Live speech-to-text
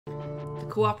The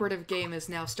cooperative game is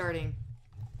now starting.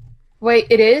 Wait,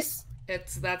 it is?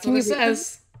 That's what it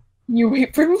says. Can you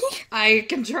wait for me? I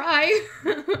can try.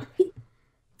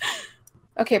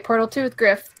 Okay, Portal 2 with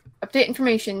Griff. Update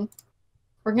information.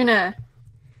 We're gonna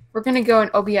go in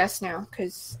OBS now,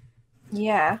 cause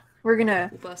yeah, we're gonna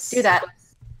do that.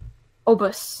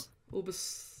 OBS.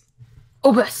 OBS.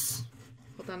 Hold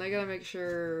on, I gotta make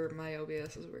sure my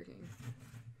OBS is working.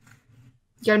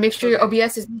 You gotta make sure your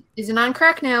OBS isn't on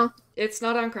crack now. It's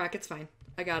not on crack, it's fine.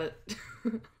 I got it.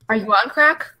 Are you on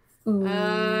crack? Ooh.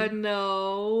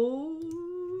 No.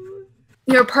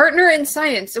 Your partner in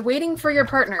science. Waiting for your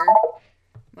partner.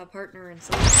 My partner in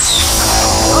science.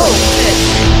 Oh, shit.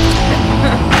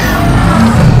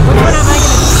 Which one am I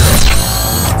gonna do?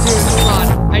 Dude, hold on.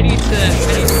 I need to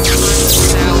turn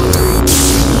this down.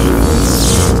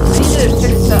 I need to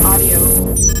fix the audio.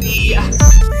 Yeah.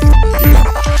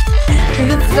 Because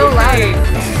it's so loud.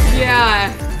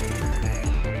 Yeah.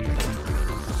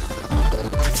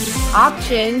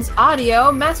 Options,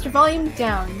 audio, master volume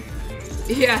down.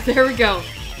 Yeah, there we go.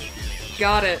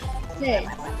 Got it. Okay.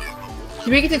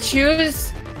 Do we get to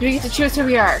choose? Do we get to choose who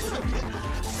we are?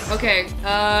 Okay,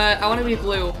 I want to be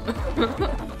blue.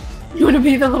 You want to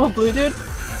be the little blue dude?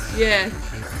 Yeah.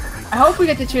 I hope we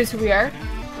get to choose who we are. I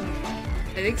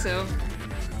think so.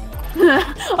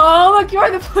 Oh, look, you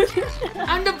are the blue dude.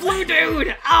 I'm the blue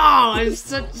dude! Oh, I'm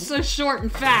so short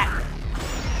and fat.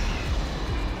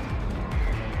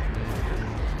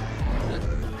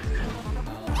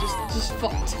 Just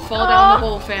fall down the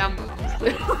hole, fam.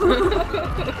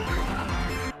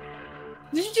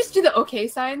 Did you just do the okay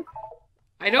sign?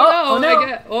 I don't know. Oh, no. I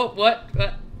get. Oh, what?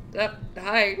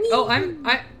 Hi.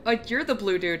 Oh, you're the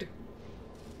blue dude.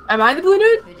 Am I the blue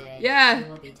dude? Yeah.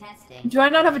 Do I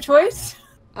not have a choice?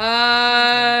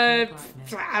 I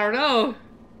don't know.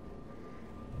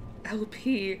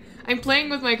 LP. I'm playing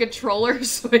with my controller,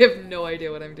 so I have no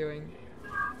idea what I'm doing.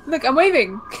 Look, I'm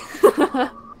waving.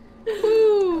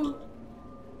 Woo.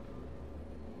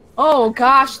 Oh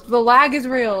gosh, the lag is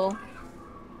real.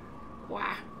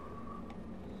 Wow.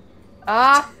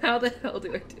 Ah. How the hell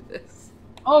do I do this?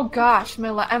 Oh gosh,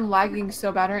 I'm lagging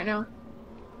so bad right now.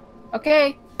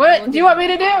 Okay. What do you want me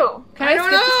to do? I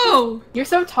don't know! You're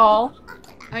so tall.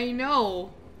 I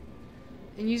know.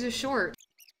 And use a short.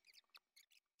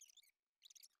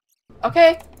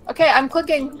 Okay. Okay, I'm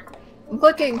clicking. I'm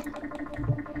clicking.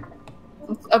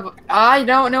 I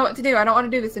don't know what to do. I don't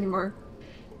want to do this anymore.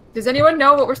 Does anyone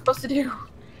know what we're supposed to do?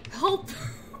 Help!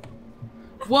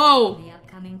 Whoa! The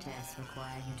upcoming tests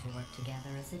require you to work together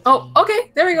as a team. Oh,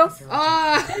 okay. There we go.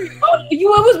 Ah! Oh,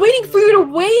 I was waiting for you to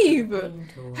wave.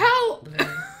 Help!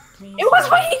 It was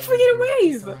waiting for you to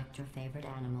wave. Select your favorite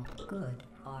animal. Good.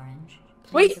 Orange.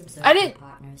 Wait, Observe I didn't. Your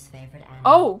partner's favorite animal.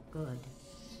 Oh. Good.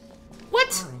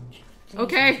 What? Orange. Please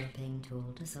Okay. use your ping tool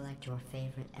to select your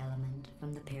favorite element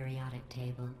from the periodic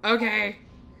table. Okay.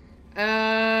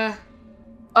 Wait,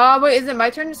 is it my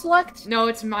turn to select? No,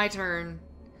 it's my turn.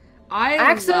 I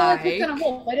accidentally clicked on a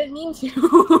hole. I didn't mean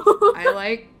to. I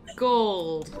like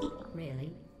gold.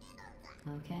 Really?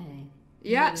 Okay.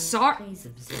 Yeah, Maybe sorry. Please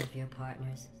observe your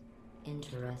partner's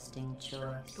interesting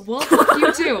choice. Well, fuck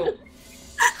you too.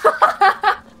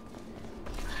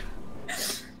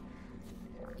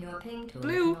 Your ping tool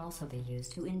Blue. can also be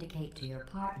used to indicate to your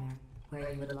partner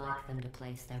where you would like them to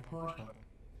place their portal.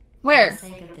 Where? For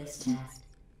the sake of this test,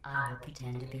 I will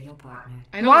pretend to be your partner.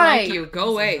 I don't Why? like you. Go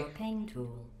Using away. Your ping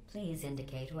tool. Please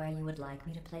indicate where you would like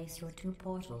me to place your two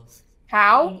portals.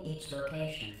 How? In each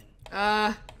location.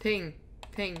 Ping.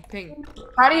 Ping. Ping.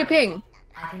 How do you ping?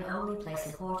 I can only place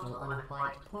a portal on a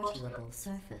white portalable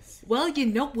surface. Well, you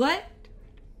know what?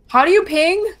 How do you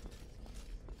ping?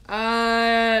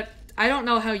 I don't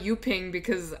know how you ping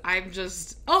because I'm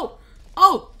just... Oh!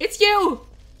 It's you!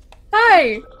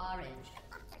 Hi. Orange.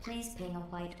 Please ping a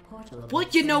white portalable Well,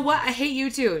 you know what? I hate you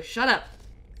too. Shut up.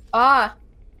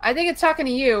 I think it's talking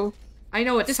to you. I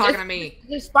know it's talking to me.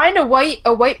 Just find a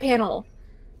white panel.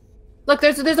 Look,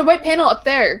 there's a white panel up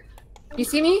there. You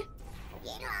see me?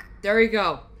 There we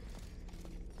go.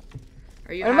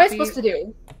 Are you What happy? am I supposed to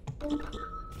do?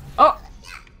 Oh,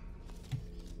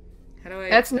 How do I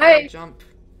That's nice. jump?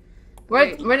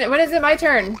 when Wait. is it my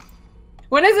turn?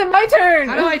 When is it my turn?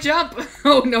 How do I jump?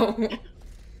 Oh no.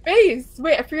 Face.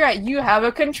 Wait, I forgot. You have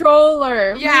a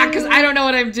controller. Yeah, because I don't know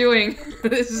what I'm doing.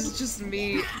 This is just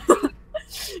me.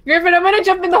 Griffin, I'm gonna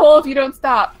jump in the hole if you don't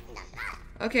stop.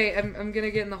 Okay, I'm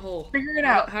gonna get in the hole. Figure it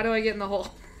out. How do I get in the hole?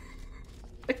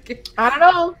 Okay. I don't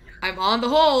know. I'm on the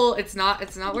hole. It's not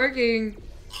working.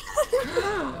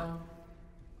 Hello.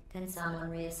 Can someone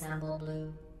reassemble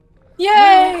Blue?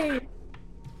 Yay!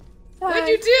 What'd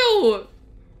you do?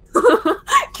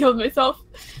 Killed myself.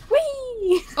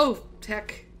 Whee! Oh,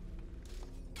 heck.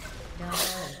 Don't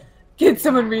worry. Get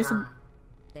someone reason.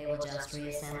 They will just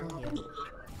reassemble you.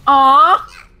 Aww!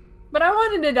 But I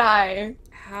wanted to die.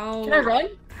 How? Can I run?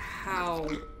 How?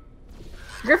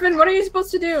 Griffin, what are you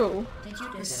supposed to do? Did you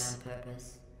do that on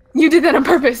purpose? You did that on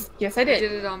purpose. Yes, I I did.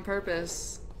 did it on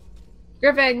purpose.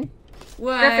 Griffin.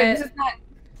 What? Griffin, this is not...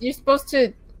 You're supposed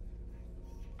to...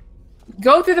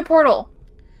 Go through the portal.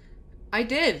 I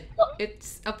did.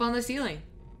 It's up on the ceiling.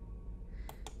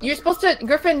 You're supposed to...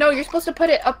 Griffin, no, you're supposed to put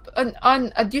it up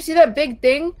on do you see that big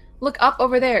thing? Look up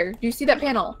over there. Do you see that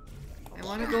panel? I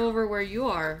want to go over where you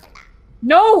are.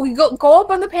 No, you go up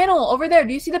on the panel over there.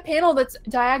 Do you see the panel that's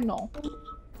diagonal?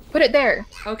 Put it there.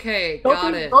 Okay, Go got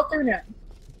through, it. Go through now.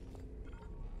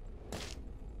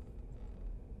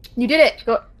 You did it.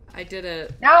 Go. I did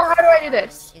it. Now how do I do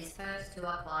this? Is first to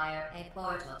acquire a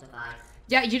portal device.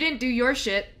 Yeah, you didn't do your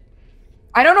shit.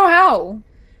 I don't know how.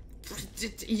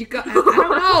 You got. I don't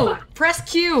know. Press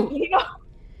Q. You know.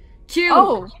 Q.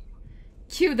 Oh,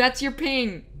 Q. That's your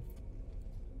ping.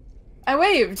 I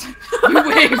waved. You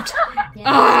waved. Yes,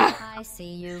 Ah. I see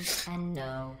you, and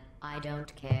no, I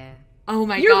don't care. Oh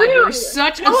my You're god, you're rude.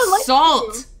 such No one likes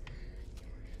assault.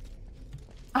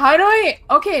 How do I?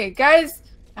 Okay, guys.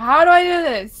 How do I do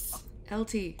this?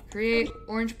 LT, create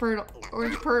orange purtle.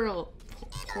 Orange purtle.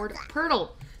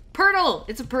 Purtle. Purtle.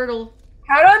 It's a purtle.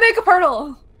 How do I make a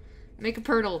portal? Make a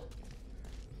purtle.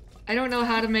 I don't know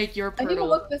how to make your I need to purtle.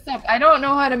 look this up. I don't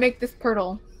know how to make this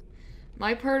portal.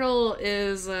 My purtle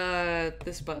is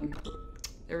this button.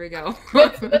 There we go.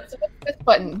 What's this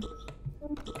button?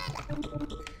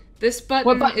 This What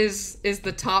button button? is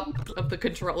the top of the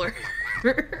controller.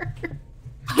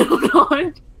 I don't know.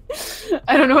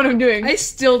 I don't know what I'm doing. I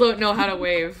still don't know how to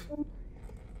wave.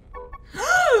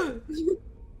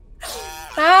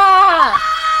 Ah!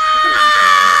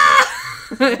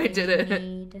 I did it.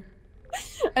 Need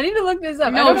I need to look this up. I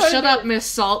No, don't know how to shut do up, Miss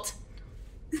Salt.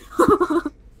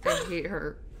 I hate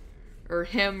her. Or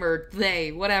him, or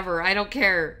they, whatever. I don't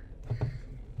care.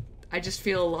 I just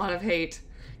feel a lot of hate.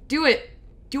 Do it!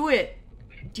 Do it!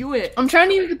 Do it! I'm trying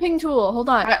to use the ping tool. Hold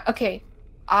on. Okay.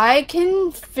 I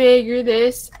can figure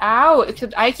this out,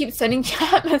 except I keep sending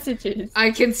chat messages.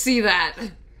 I can see that.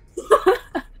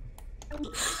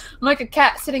 I'm like a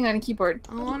cat sitting on a keyboard.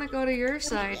 I want to go to your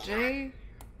side, Jay.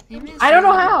 I don't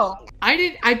know how.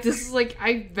 This is like,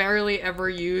 I barely ever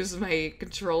use my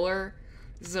controller,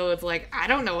 so it's like, I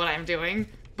don't know what I'm doing,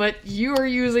 but you are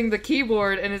using the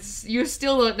keyboard, and you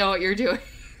still don't know what you're doing.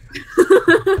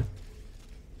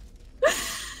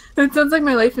 It sounds like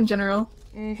my life in general.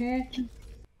 Mm-hmm.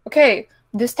 Okay,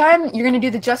 this time you're gonna do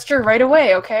the gesture right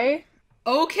away, okay?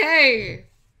 Okay.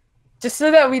 Just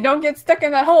so that we don't get stuck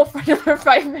in that hole for another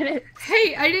 5 minutes.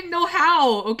 Hey, I didn't know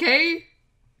how, okay?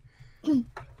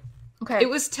 Okay. It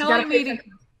was telling me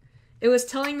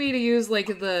to use like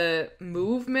the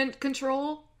movement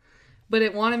control, but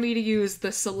it wanted me to use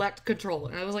the select control.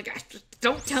 And I was like,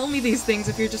 don't tell me these things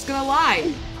if you're just gonna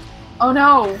lie. Oh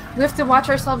no, we have to watch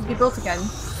ourselves be built again.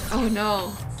 Oh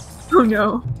no. Oh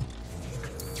no.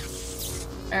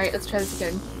 Alright, let's try this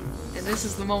again. And this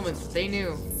is the moment they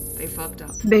knew they fucked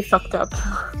up. They fucked up.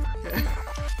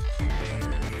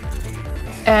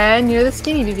 And you're the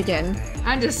skinny dude again.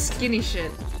 I'm just skinny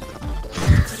shit.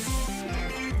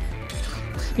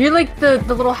 You're like the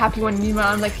little happy one,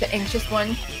 meanwhile I'm like the anxious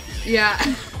one. Yeah.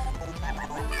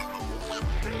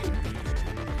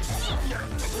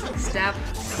 Stab,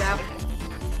 stab.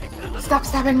 Stop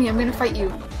stabbing me, I'm gonna fight you.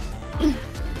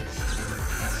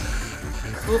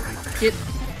 Oh, get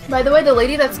By the way, the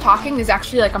lady that's talking is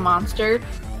actually like a monster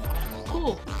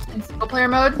cool. in single player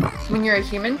mode when you're a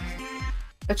human.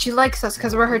 But she likes us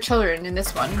because we're her children in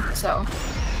this one, so.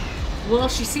 Well,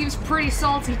 she seems pretty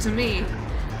salty to me.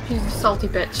 She's a salty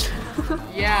bitch.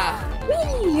 Yeah.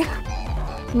 Whee!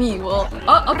 Me, well.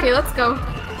 Oh, okay, let's go.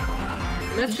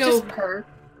 Let's Did go. you just purr?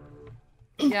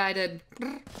 Yeah, I did.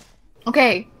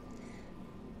 Okay.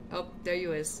 Oh, there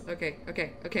you is. Okay,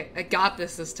 okay, okay. I got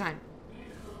this time.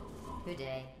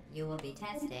 Today, you will be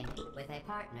testing with a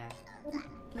partner.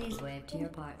 Please wave to your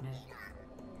partner.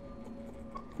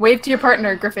 Wave to your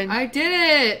partner, Griffin. I did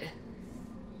it!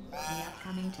 The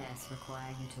upcoming tests require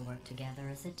you to work together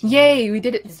as a team. Yay, we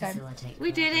did it To this time. facilitate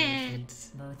We did collaboration,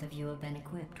 it! Both of you have been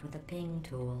equipped with a ping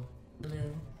tool.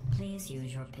 Blue, please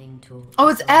use your ping tool. Oh,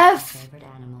 to it's select your F! favorite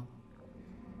animal.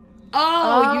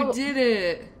 Oh, you Oh. did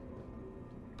it!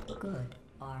 Good.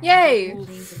 Orange, Yay!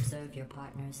 please observe your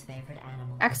partner's favorite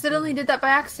animal. Accidentally did that by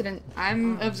accident.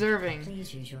 I'm observing.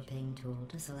 Please use your ping tool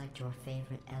to select your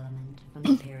favorite element from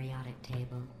the periodic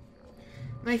table.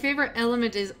 My favorite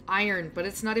element is iron, but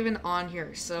it's not even on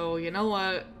here. So, you know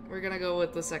what? We're gonna go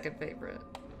with the second favorite.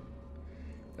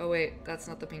 Oh wait, that's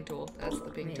not the pink tool. That's the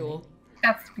pink tool.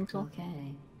 That's the pink tool.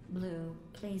 Okay. Blue,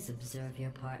 please observe your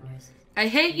partners. I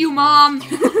hate you, Mom!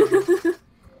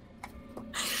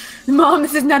 Mom,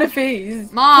 this is not a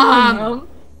phase. Mom! Come on, Mom.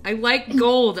 I like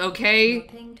gold, Your okay?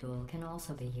 ping tool can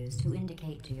also be used to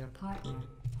indicate to your partner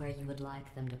where you would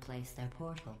like them to place their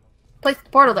portal. Place the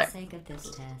portal For there. the sake of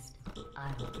this test,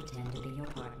 I will pretend to be your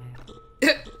partner.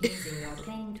 Using your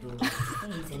ping tool,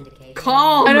 please indicate.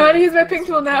 Calm. I know how to use my ping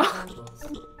tool now.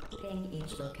 Ping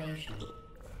each location.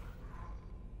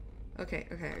 Okay,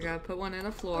 I gotta put one in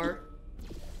a floor.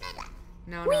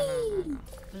 No. Blue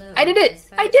I did it! is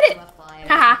I first did it! to apply a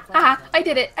Haha, portal. haha, I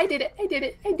did it! I did it! I did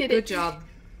it! I did Good it! job.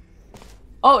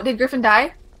 Oh, did Griffin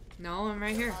die? No, I'm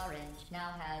right here. Orange now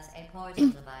has a portal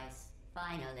device.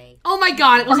 Finally. Oh my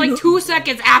god, it was like 2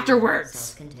 seconds afterwards!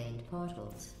 Self-contained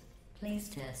portals. Please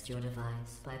test your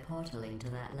device by portaling to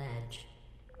that ledge.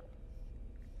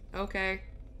 Okay,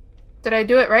 Did I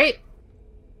do it right?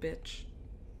 bitch.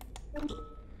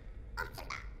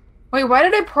 Wait, why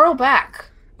did I portal back?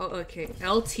 Oh, okay.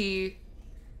 LT.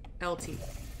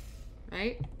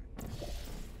 Right?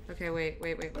 Okay, wait.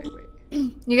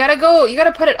 You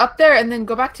gotta put it up there and then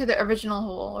go back to the original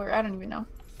hole, or I don't even know.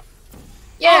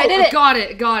 Yeah, Oh, I did it! Got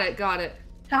it.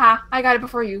 Haha, I got it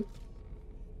before you.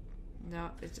 No,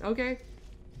 it's okay.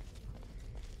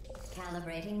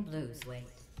 Calibrating blue's weight.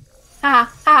 Haha,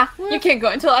 haha, you can't go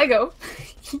until I go.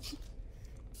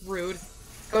 Rude.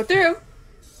 Go through.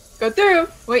 Go through.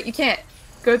 Wait, you can't.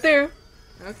 Go through.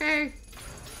 Okay.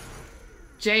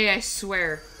 Jay, I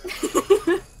swear.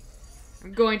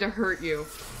 I'm going to hurt you.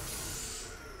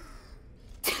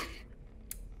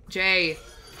 Jay.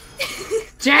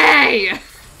 Jay!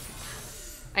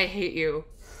 I hate you.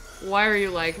 Why are you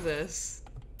like this?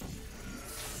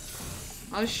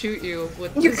 I'll shoot you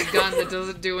with this gun that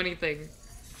doesn't do anything.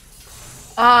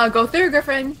 Go through,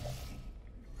 Griffin.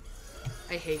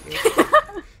 I hate you.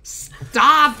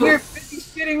 Stop! You're busy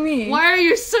shooting me. Why are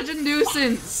you such a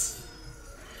nuisance?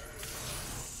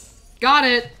 Got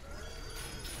it.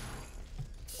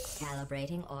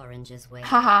 Calibrating orange's weight.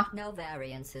 Haha. No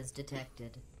variances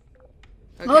detected.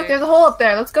 Okay. Oh, look, there's a hole up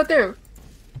there. Let's go through.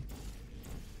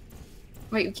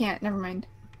 Wait, we can't. Never mind.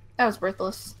 That was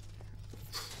worthless.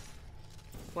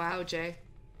 Wow, Jay.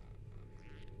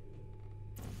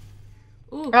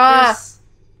 Ooh, Ah. this-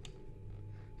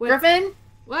 What? Griffin,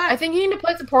 What? I think you need to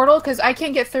place a portal because I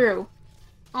can't get through.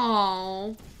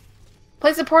 Oh,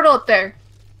 Place a portal up there.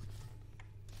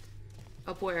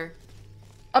 up where?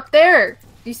 Up there.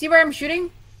 Do you see where I'm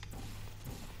shooting?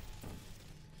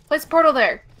 Place a portal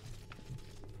there.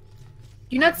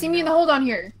 Do you not see me in the hole down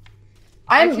here?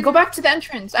 Go back to the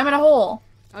entrance. I'm in a hole.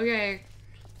 Okay.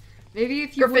 Maybe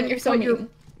if you Griffin, you're so mean.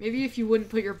 maybe if you wouldn't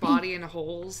put your body in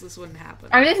holes, this wouldn't happen.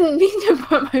 I didn't mean to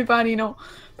put my body in a hole.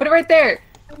 Put it right there.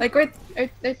 Like right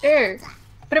there.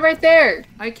 Put it right there.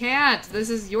 I can't. This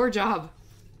is your job.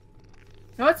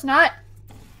 No, it's not.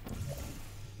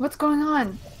 What's going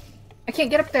on? I can't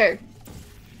get up there.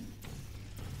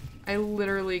 I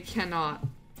literally cannot.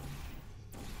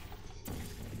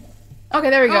 Okay,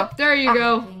 there we go. Oh, there you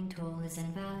go. Ping tool is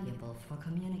invaluable for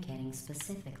communicating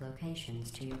specific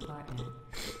locations to your partner.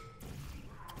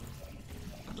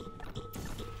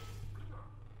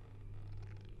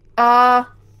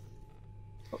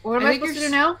 What am I I think supposed to you're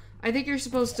do now? I think you're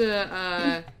supposed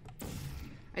to,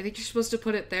 I think you're supposed to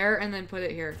put it there and then put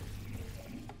it here.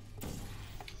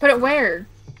 Put it where?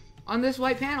 On this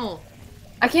white panel.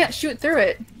 I can't shoot through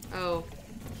it. Oh.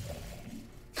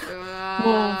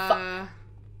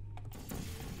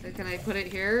 Can I put it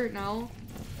here? No.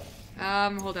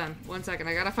 Hold on. 1 second.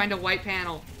 I gotta find a white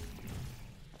panel.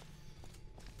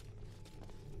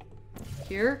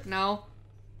 Here? No.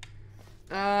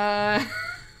 I'm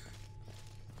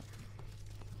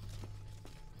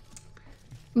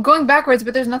going backwards,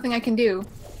 but there's nothing I can do.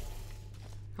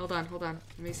 Hold on. Let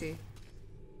me see.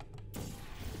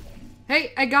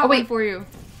 Hey, I got Oh, wait. one for you.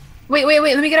 Wait.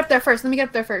 Let me get up there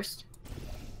first.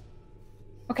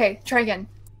 Okay, try again.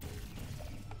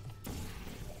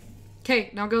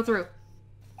 Okay, now go through.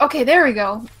 Okay, there we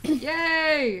go.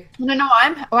 Yay! No,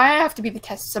 why I have to be the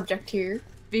test subject here?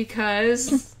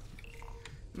 Because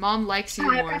Mom likes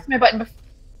you I more. pressed my button.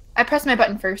 I pressed my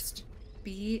button first.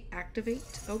 B activate?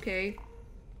 Okay.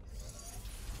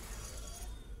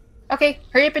 Okay,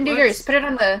 hurry up and do What? yours. Put it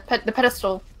on the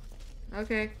pedestal.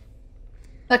 Okay.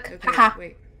 Look, Okay, haha.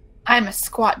 wait. I'm a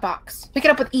squat box. Pick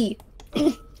it up with E.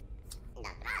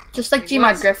 Just like Wait,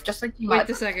 Gmod, what? Griff. Just like Wait Gmod.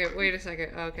 a second. Wait a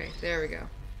second. Okay, there we go.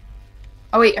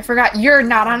 Oh wait, I forgot. You're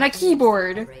not on a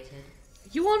keyboard. Calibrated.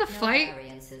 You want to No fight?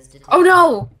 variances detected. Oh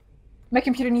no! My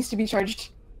computer needs to be charged.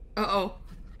 Uh-oh.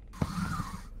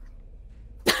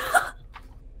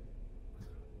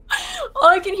 All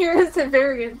I can hear is a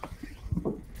variant.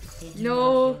 Did you No.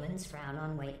 know humans frown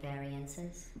on weight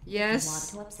variances? Yes.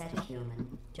 If you want to upset a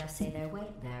human, just say their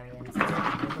weight variance is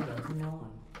above or below the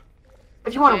norm.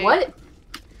 If you want Okay. what?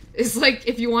 It's like,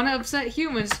 if you want to upset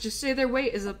humans, just say their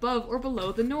weight is above or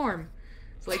below the norm.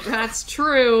 It's like, that's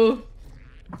true.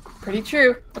 Pretty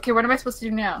true. Okay, what am I supposed to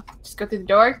do now? Just go through the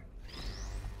door?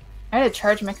 I had to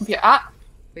charge my computer. Ah!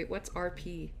 Wait, what's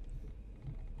RP?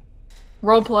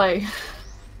 Roleplay.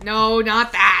 No,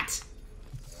 not that.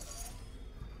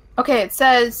 Okay, it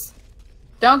says,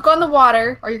 don't go in the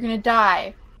water or you're gonna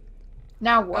die.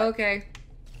 Now what? Okay.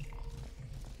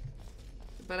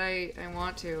 But I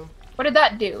want to. What did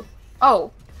that do? Oh.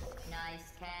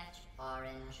 Nice catch,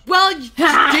 Orange. Well, you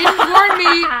didn't warn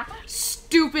me,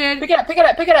 stupid. Pick it up, pick it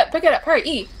up, pick it up, pick it up. Hurry,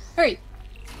 E. Hurry.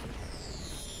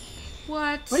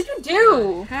 What? What did you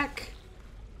do? The heck?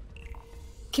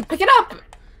 Okay, pick it up.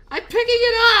 I'm picking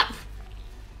it up.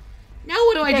 Now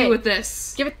what do I Okay. do with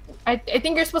this? Give it. I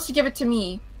think you're supposed to give it to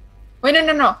me. Wait, no,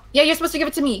 no, no. Yeah, you're supposed to give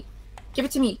it to me. Give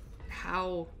it to me.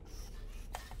 How?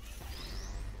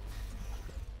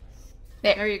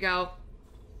 There. There you go.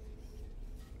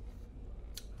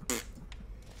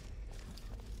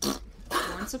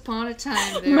 Once upon a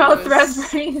time, there Mouth was...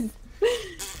 raspberries.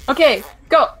 Okay,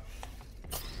 go.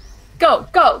 Go,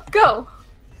 go, go.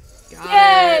 Got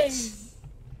Yay! it.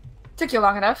 Took you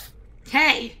long enough.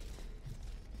 Hey,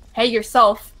 Hey,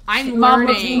 yourself. I'm Mom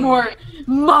loves me learning. more.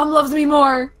 Mom loves me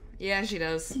more. Yeah, she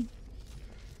does.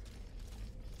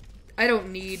 I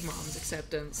don't need mom's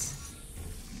acceptance.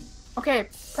 Okay,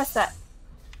 press that.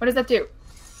 What does that do?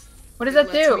 What does It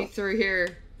that lets do? me through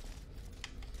here.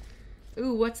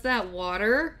 Ooh, what's that?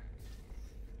 Water?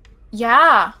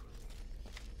 Yeah,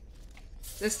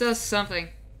 This does something.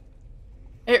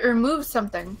 it removes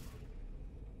something.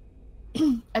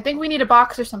 I think we need a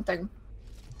box or something.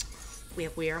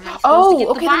 Where am I supposed Oh, to get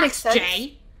okay, the that box, makes sense.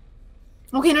 Jay?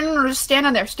 Okay, no, no, no, just stand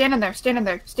on there, stand on there, stand on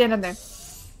there, stand on there.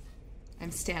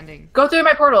 I'm standing. Go through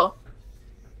my portal.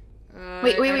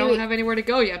 Wait, I don't wait. have anywhere to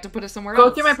go. You have to put us somewhere Go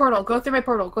else. through my portal. Go through my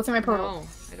portal. Go through my portal. No,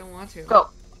 I don't want to. Go.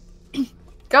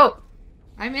 Go.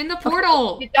 I'm in the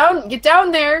portal. Get down. Get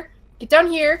down there. Get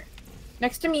down here,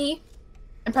 next to me,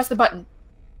 and press the button.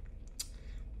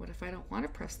 What if I don't want to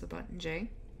press the button, Jay?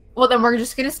 Well, then we're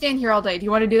just gonna stand here all day. Do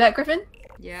you want to do that, Griffin?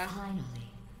 Yeah. Finally,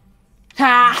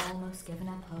 Ha! I've almost given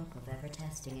up hope of ever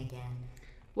testing again.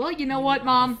 Well, you know what,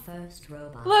 Mom? The first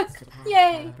robots Look, to pass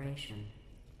yay.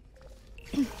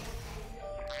 calibration.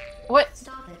 What?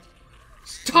 Stop it.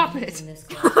 Stop I'm it. using this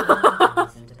close no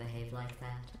reason to behave like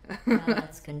that. Now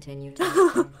let's continue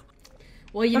testing.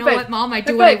 Well, you High know five. what, Mom? I High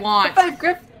do what I five. want. High five,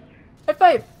 Griff. High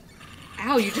five.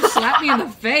 Ow, you just slapped me in the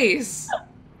face.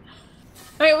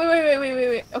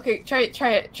 Wait. Okay, try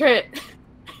it.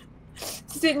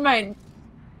 Just didn't mind.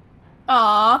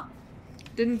 Aw.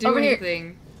 Didn't do Over here.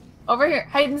 anything. Over here.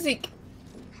 Hide and seek.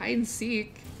 Hide and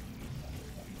seek.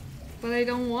 But I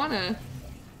don't wanna.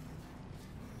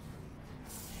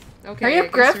 Okay. Hurry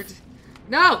up, I guess Griff.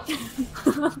 we're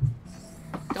No!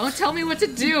 Don't tell me what to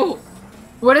do!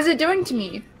 What is it doing to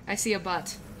me? I see a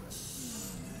butt.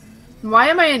 Why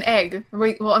am I an egg?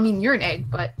 Wait, well, I mean, you're an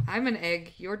egg, but... I'm an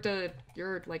egg. You're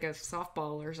like a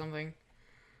softball or something.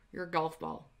 You're a golf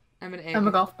ball. I'm an egg. I'm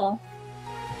a golf ball.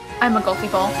 I'm a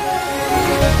golfy ball.